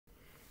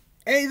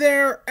Hey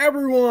there,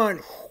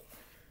 everyone!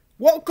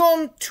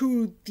 Welcome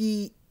to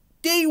the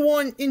Day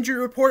 1 injury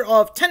report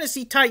of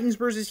Tennessee Titans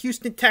versus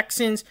Houston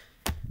Texans.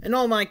 And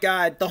oh my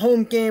god, the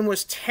home game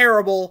was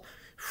terrible.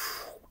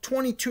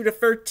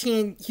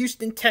 22-13,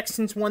 Houston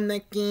Texans won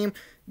that game.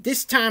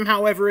 This time,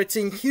 however, it's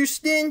in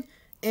Houston,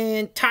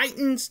 and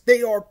Titans,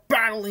 they are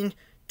battling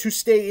to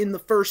stay in the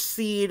first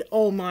seed.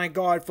 Oh my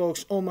god,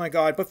 folks, oh my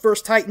god. But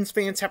first, Titans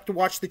fans have to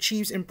watch the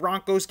Chiefs and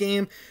Broncos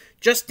game,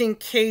 just in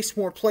case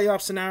more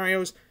playoff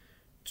scenarios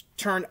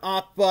turn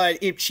up. But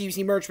if Chiefs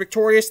emerge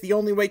victorious, the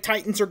only way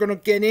Titans are going to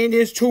get in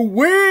is to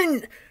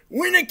win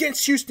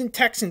against Houston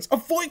Texans,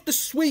 avoid the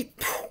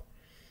sweep.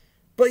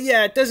 But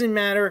yeah, it doesn't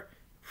matter.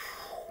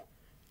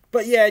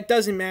 But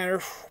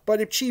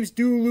if Chiefs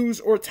do lose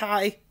or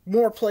tie,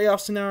 more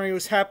playoff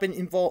scenarios happen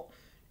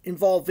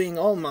involving,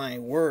 oh my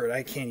word,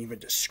 I can't even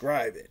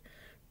describe it.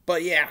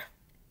 But yeah,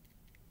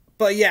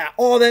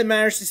 all that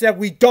matters is that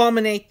we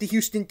dominate the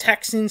Houston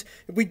Texans.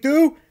 If we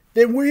do,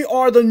 then we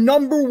are the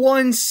number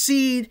 1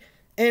 seed,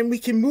 and we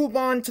can move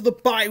on to the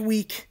bye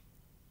week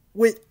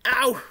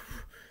without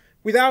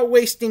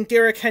wasting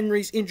Derrick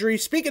Henry's injury.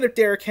 Speaking of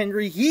Derrick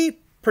Henry, he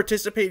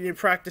participated in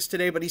practice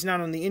today, but he's not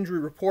on the injury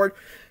report.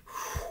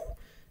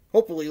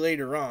 Hopefully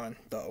later on,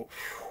 though.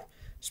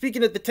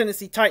 Speaking of the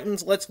Tennessee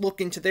Titans, let's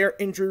look into their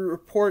injury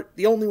report.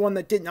 The only one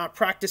that did not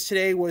practice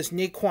today was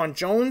Naquan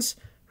Jones.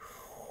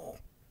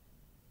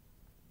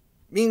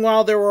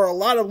 Meanwhile, there were a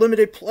lot of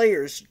limited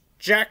players.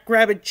 Jack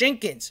Rabbit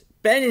Jenkins,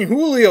 Ben and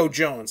Julio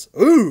Jones.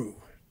 Ooh.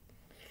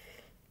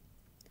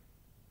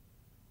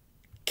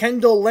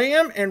 Kendall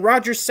Lamb and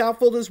Roger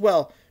Southfield as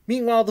well.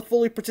 Meanwhile, the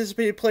fully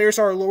participated players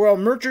are Laurel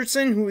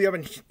Murchison, who we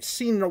haven't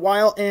seen in a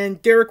while,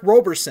 and Derek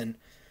Roberson.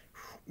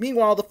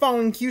 Meanwhile, the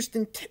following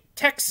Houston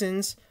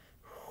Texans,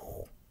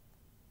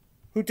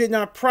 who did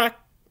not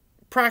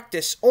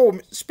practice. Oh,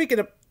 speaking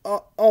of,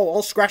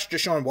 I'll scratch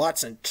Deshaun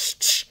Watson.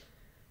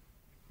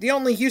 The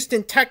only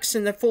Houston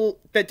Texan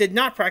that did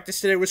not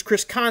practice today was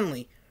Chris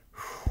Conley.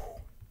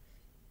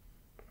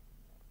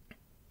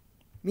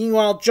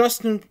 Meanwhile,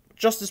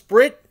 Justice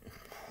Britt,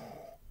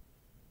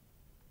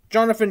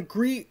 Jonathan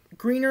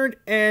Greenard,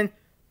 and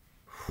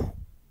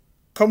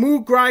Camus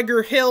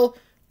Greiger-Hill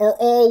are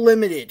all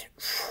limited.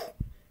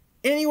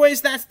 Anyways,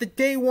 that's the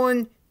Day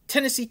 1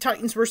 Tennessee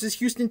Titans versus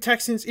Houston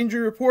Texans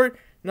injury report,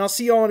 and I'll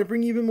see y'all when I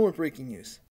bring you even more breaking news.